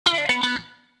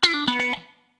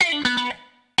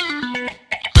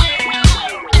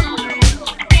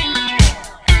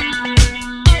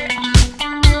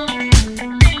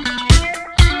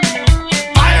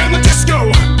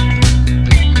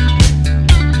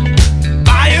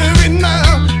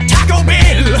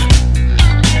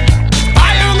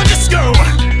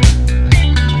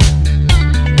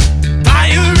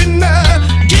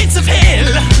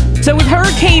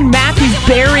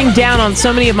on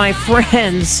so many of my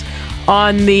friends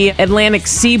on the Atlantic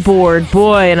seaboard,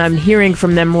 boy, and I'm hearing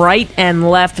from them right and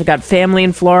left. I've got family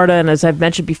in Florida, and as I've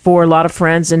mentioned before, a lot of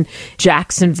friends in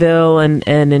Jacksonville and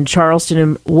in Charleston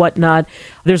and whatnot.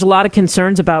 There's a lot of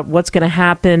concerns about what's going to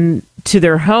happen to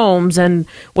their homes and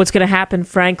what's going to happen,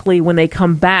 frankly, when they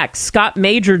come back. Scott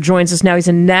Mager joins us now. He's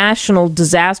a national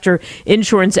disaster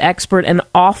insurance expert and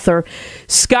author.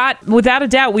 Scott, without a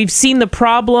doubt, we've seen the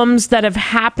problems that have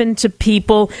happened to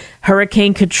people.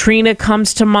 Hurricane Katrina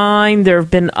comes to mind. There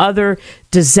have been other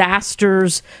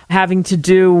disasters having to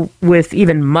do with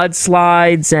even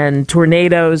mudslides and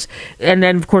tornadoes. And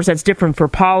then, of course, that's different for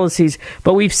policies.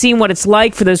 But we've seen what it's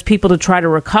like for those people to try to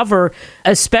recover,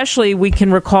 especially we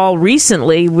can recall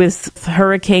recently with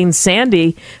Hurricane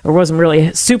Sandy, or wasn't really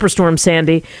Superstorm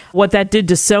Sandy, what that did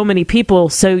to so many people.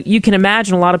 So you can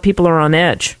imagine a lot of people are on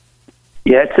edge.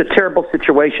 Yeah, it's a terrible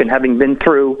situation, having been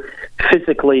through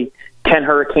physically 10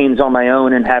 hurricanes on my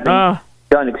own and having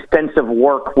done extensive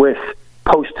work with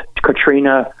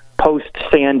post-Katrina,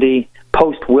 post-Sandy,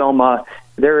 post-Wilma.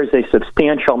 There is a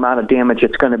substantial amount of damage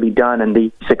that's going to be done, and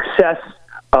the success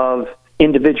of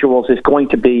individuals is going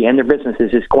to be, and their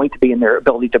businesses, is going to be in their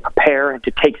ability to prepare and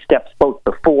to take steps both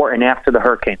before and after the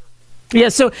hurricane. Yeah,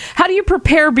 so how do you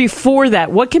prepare before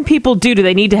that? What can people do? Do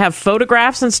they need to have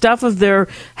photographs and stuff of their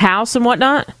house and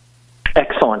whatnot?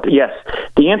 Excellent. Yes.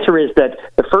 The answer is that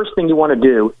the first thing you want to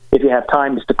do, if you have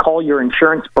time, is to call your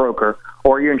insurance broker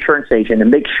or your insurance agent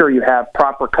and make sure you have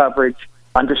proper coverage,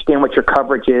 understand what your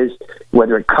coverage is,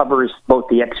 whether it covers both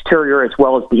the exterior as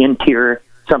well as the interior.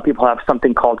 Some people have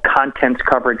something called contents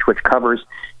coverage, which covers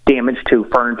damage to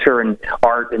furniture and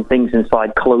art and things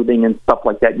inside clothing and stuff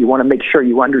like that. You want to make sure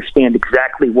you understand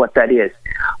exactly what that is.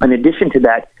 In addition to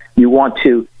that, you want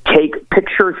to take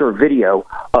pictures or video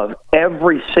of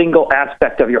every single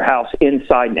aspect of your house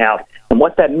inside and out. And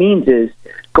what that means is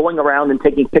going around and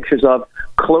taking pictures of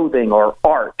clothing or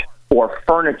art or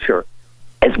furniture,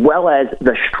 as well as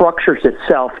the structures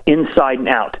itself inside and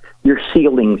out, your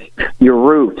ceilings, your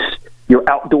roofs, your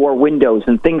outdoor windows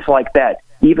and things like that,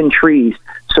 even trees,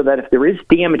 so that if there is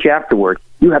damage afterward,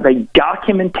 you have a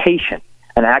documentation,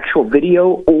 an actual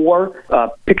video or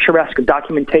picturesque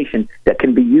documentation that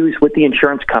can be used with the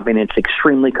insurance company. It's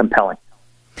extremely compelling.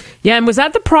 Yeah, and was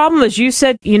that the problem? As you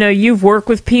said, you've worked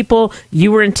with people,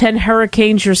 you were in 10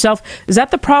 hurricanes yourself. Is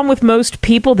that the problem with most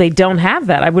people? They don't have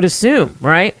that, I would assume,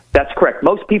 right? That's correct.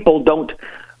 Most people don't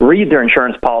read their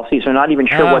insurance policies. They're not even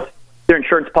sure what their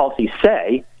insurance policies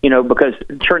say, because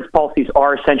insurance policies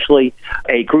are essentially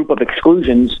a group of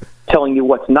exclusions telling you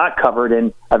what's not covered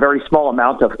and a very small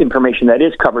amount of information that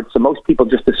is covered. So most people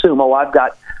just assume, I've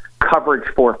got coverage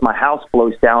for if my house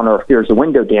blows down or if there's a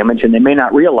window damage, and they may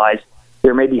not realize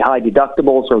there may be high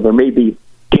deductibles or there may be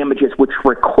damages which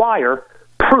require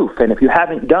proof. And if you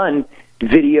haven't done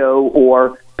video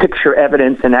or picture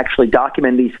evidence and actually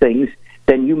document these things,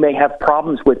 then you may have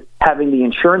problems with having the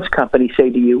insurance company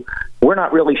say to you, we're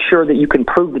not really sure that you can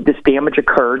prove that this damage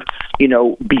occurred,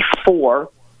 before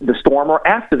the storm or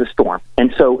after the storm.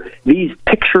 And so these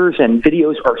pictures and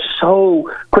videos are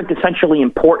so quintessentially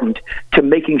important to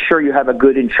making sure you have a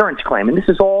good insurance claim. And this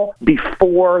is all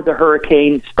before the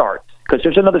hurricane starts, because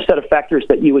there's another set of factors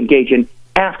that you engage in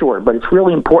afterward. But it's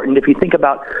really important if you think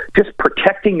about just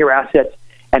protecting your assets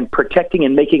and protecting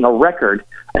and making a record,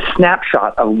 a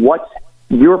snapshot of what's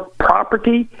your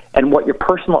property and what your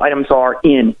personal items are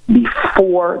in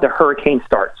before the hurricane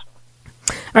starts.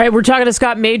 All right, we're talking to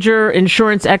Scott Mager,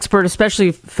 insurance expert,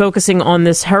 especially focusing on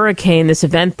this hurricane, this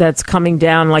event that's coming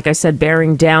down, like I said,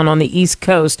 bearing down on the East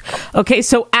Coast. Okay,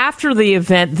 so after the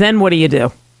event, then what do you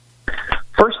do?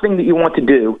 First thing that you want to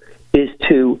do is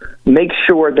to make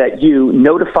sure that you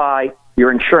notify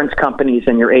your insurance companies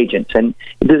and your agents. And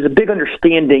there's a big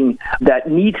understanding that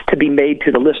needs to be made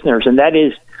to the listeners, and that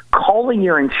is calling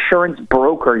your insurance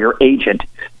broker, your agent,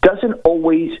 doesn't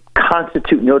always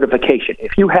constitute notification.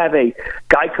 If you have a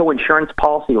Geico insurance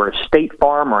policy or a State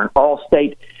Farm or an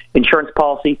Allstate insurance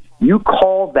policy, you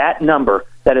call that number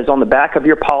that is on the back of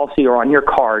your policy or on your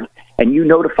card, and you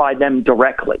notify them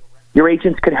directly. Your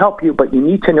agents can help you, but you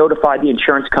need to notify the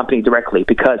insurance company directly,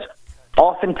 because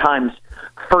oftentimes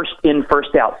first in,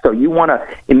 first out. So you want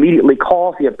to immediately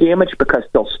call if you have damage, because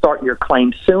they'll start your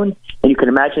claim soon. And you can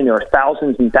imagine there are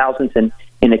thousands and thousands. And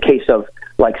in the case of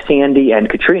like Sandy and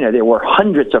Katrina, there were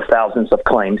hundreds of thousands of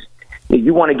claims.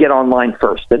 You want to get online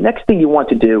first. The next thing you want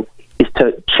to do is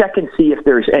to check and see if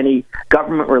there's any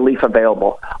government relief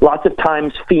available. Lots of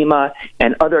times FEMA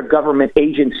and other government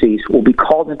agencies will be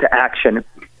called into action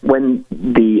when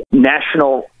the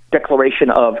national declaration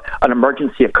of an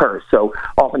emergency occurs. So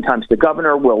oftentimes the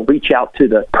governor will reach out to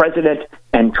the president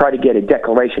and try to get a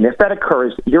declaration. If that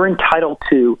occurs, you're entitled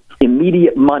to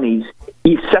immediate monies,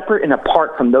 separate and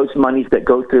apart from those monies that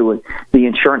go through the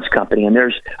insurance company. And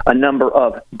there's a number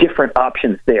of different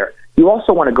options there. You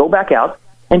also want to go back out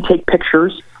and take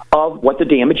pictures of what the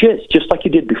damage is, just like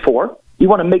you did before. You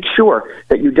want to make sure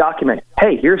that you document,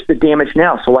 hey, here's the damage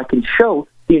now, so I can show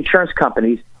the insurance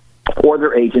companies or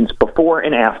their agents before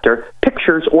and after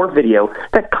pictures or video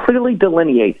that clearly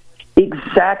delineates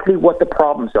exactly what the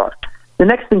problems are. The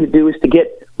next thing to do is to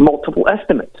get multiple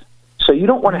estimates. So you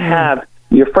don't want to have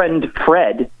your friend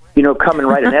Fred, come and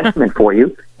write an estimate for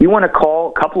you. You want to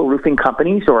call a couple of roofing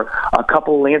companies or a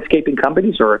couple of landscaping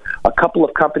companies or a couple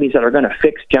of companies that are going to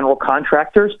fix, general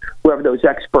contractors, whoever those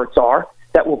experts are,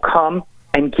 that will come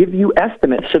and give you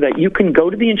estimates so that you can go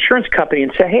to the insurance company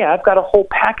and say, hey, I've got a whole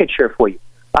package here for you.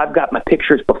 I've got my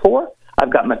pictures before. I've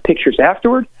got my pictures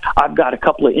afterward. I've got a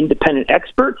couple of independent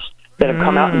experts that have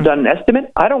come out and done an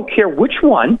estimate. I don't care which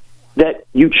one that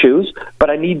you choose, but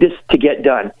I need this to get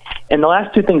done. And the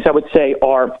last two things I would say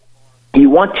are you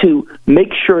want to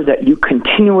make sure that you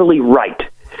continually write.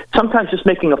 Sometimes just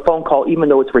making a phone call, even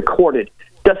though it's recorded,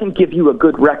 doesn't give you a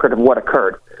good record of what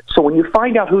occurred. So when you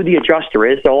find out who the adjuster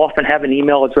is, they'll often have an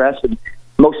email address, and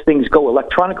most things go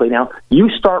electronically now. You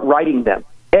start writing them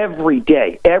every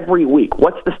day, every week.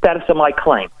 What's the status of my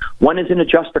claim? When is an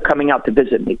adjuster coming out to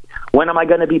visit me? When am I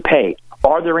going to be paid?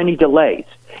 Are there any delays?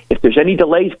 If there's any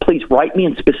delays, please write me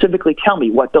and specifically tell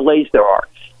me what delays there are.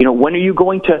 When are you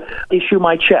going to issue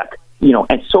my check?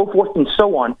 And so forth and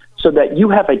so on, so that you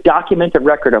have a documented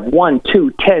record of 1,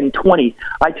 2, 10, 20.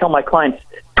 I tell my clients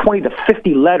 20 to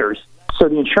 50 letters, so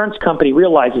the insurance company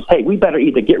realizes, hey, we better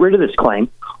either get rid of this claim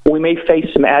or we may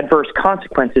face some adverse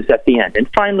consequences at the end. And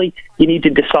finally, you need to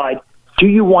decide, do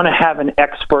you want to have an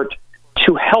expert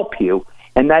to help you?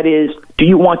 And that is, do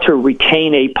you want to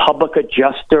retain a public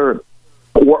adjuster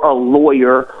or a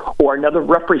lawyer or another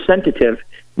representative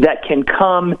that can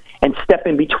come and step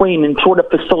in between and sort of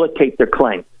facilitate their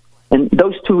claim? And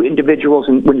those two individuals,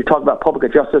 and when you talk about public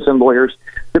adjusters and lawyers,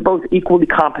 they're both equally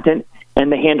competent, and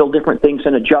they handle different things.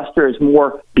 An adjuster is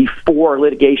more before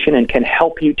litigation and can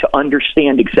help you to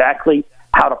understand exactly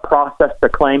how to process the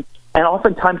claim. And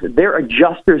oftentimes they're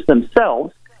adjusters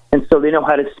themselves, and so they know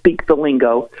how to speak the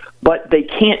lingo, but they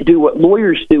can't do what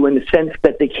lawyers do in the sense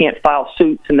that they can't file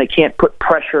suits and they can't put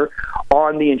pressure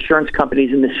on the insurance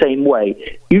companies in the same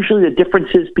way. Usually the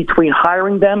differences between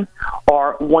hiring them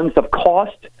are ones of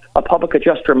cost. A public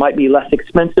adjuster might be less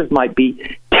expensive, might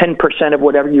be 10% of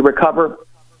whatever you recover,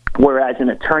 whereas an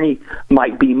attorney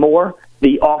might be more.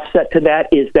 The offset to that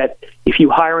is that if you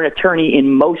hire an attorney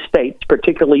in most states,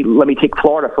 particularly, let me take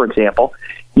Florida, for example,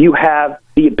 you have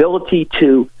the ability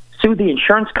to sue the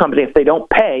insurance company if they don't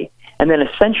pay, and then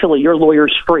essentially your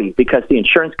lawyer's free because the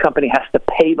insurance company has to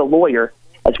pay the lawyer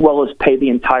as well as pay the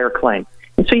entire claim.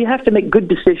 And so you have to make good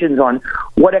decisions on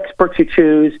what experts you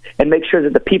choose and make sure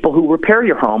that the people who repair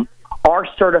your home are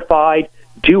certified,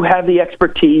 do have the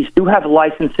expertise, do have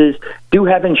licenses, do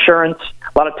have insurance.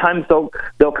 A lot of times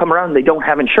they'll come around and they don't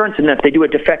have insurance, and if they do a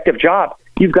defective job,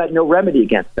 you've got no remedy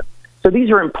against them. So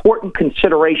these are important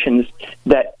considerations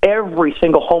that every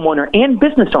single homeowner and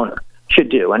business owner should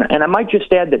do. And I might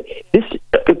just add that this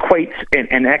equates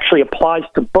and actually applies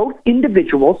to both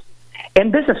individuals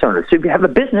and business owners. So if you have a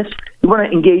business, you want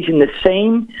to engage in the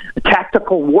same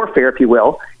tactical warfare, if you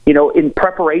will, in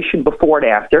preparation before and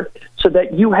after, so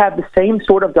that you have the same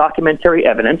sort of documentary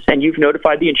evidence and you've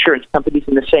notified the insurance companies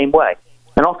in the same way.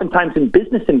 And oftentimes in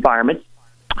business environments,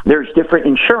 there's different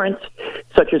insurance,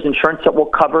 such as insurance that will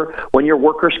cover when your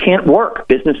workers can't work,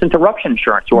 business interruption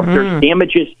insurance, or if there's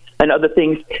damages and other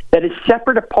things that is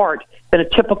separate apart than a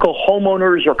typical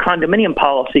homeowners or condominium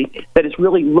policy that is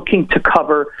really looking to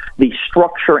cover the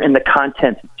structure and the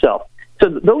content itself. So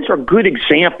those are good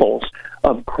examples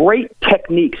of great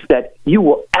techniques that you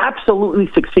will absolutely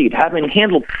succeed, having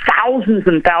handled thousands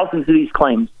and thousands of these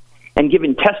claims and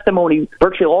given testimony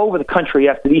virtually all over the country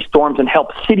after these storms and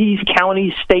helped cities,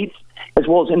 counties, states, as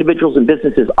well as individuals and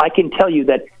businesses. I can tell you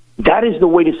that that is the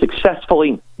way to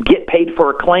successfully get paid for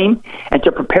a claim and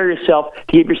to prepare yourself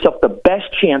to give yourself the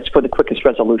best chance for the quickest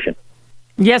resolution.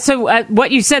 Yeah, so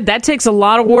what you said, that takes a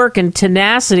lot of work and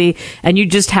tenacity, and you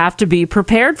just have to be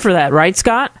prepared for that, right,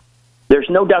 Scott? There's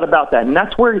no doubt about that. And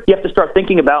that's where you have to start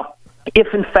thinking about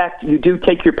if, in fact, you do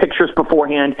take your pictures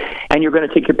beforehand and you're going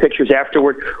to take your pictures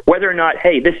afterward, whether or not,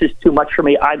 hey, this is too much for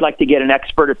me, I'd like to get an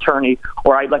expert attorney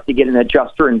or I'd like to get an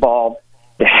adjuster involved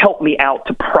to help me out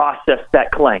to process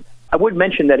that claim. I would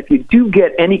mention that if you do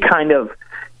get any kind of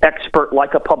expert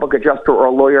like a public adjuster or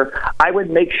a lawyer, I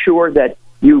would make sure that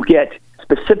You get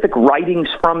specific writings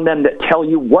from them that tell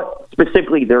you what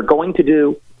specifically they're going to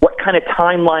do, what kind of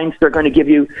timelines they're going to give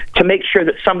you, to make sure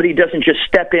that somebody doesn't just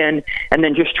step in and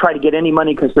then just try to get any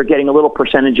money because they're getting a little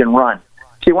percentage and run.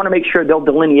 So you want to make sure they'll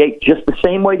delineate just the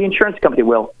same way the insurance company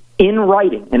will in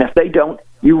writing. And if they don't,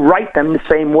 you write them the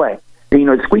same way. You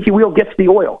know, the squeaky wheel gets the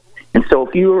oil. And so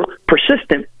if you're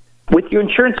persistent with your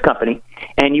insurance company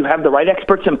and you have the right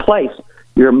experts in place,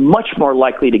 you're much more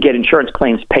likely to get insurance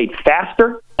claims paid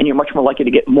faster, and you're much more likely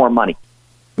to get more money.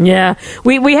 Yeah.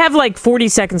 We have like 40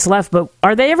 seconds left, but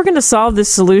are they ever going to solve this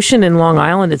solution in Long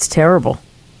Island? It's terrible.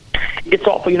 It's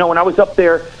awful. You know, when I was up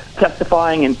there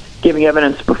testifying and giving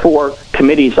evidence before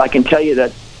committees, I can tell you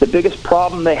that the biggest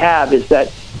problem they have is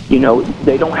that, you know,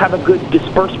 they don't have a good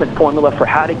disbursement formula for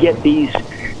how to get these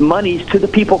monies to the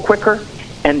people quicker.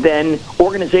 And then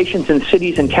organizations in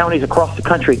cities and counties across the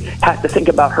country have to think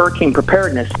about hurricane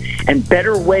preparedness and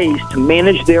better ways to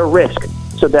manage their risk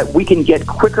so that we can get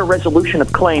quicker resolution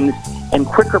of claims and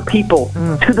quicker people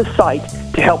to the site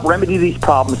to help remedy these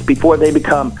problems before they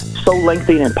become so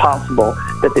lengthy and impossible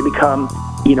that they become,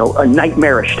 you know, a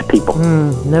nightmarish to people.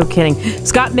 No kidding.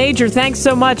 Scott Mager, thanks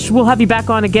so much. We'll have you back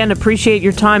on again. Appreciate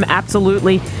your time.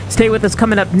 Absolutely. Stay with us.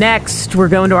 Coming up next, we're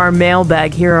going to our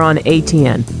mailbag here on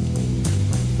ATN.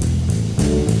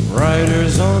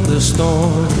 Riders on the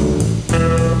storm,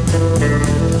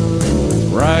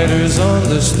 riders on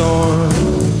the storm,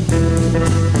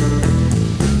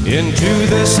 into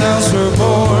this house we're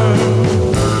born.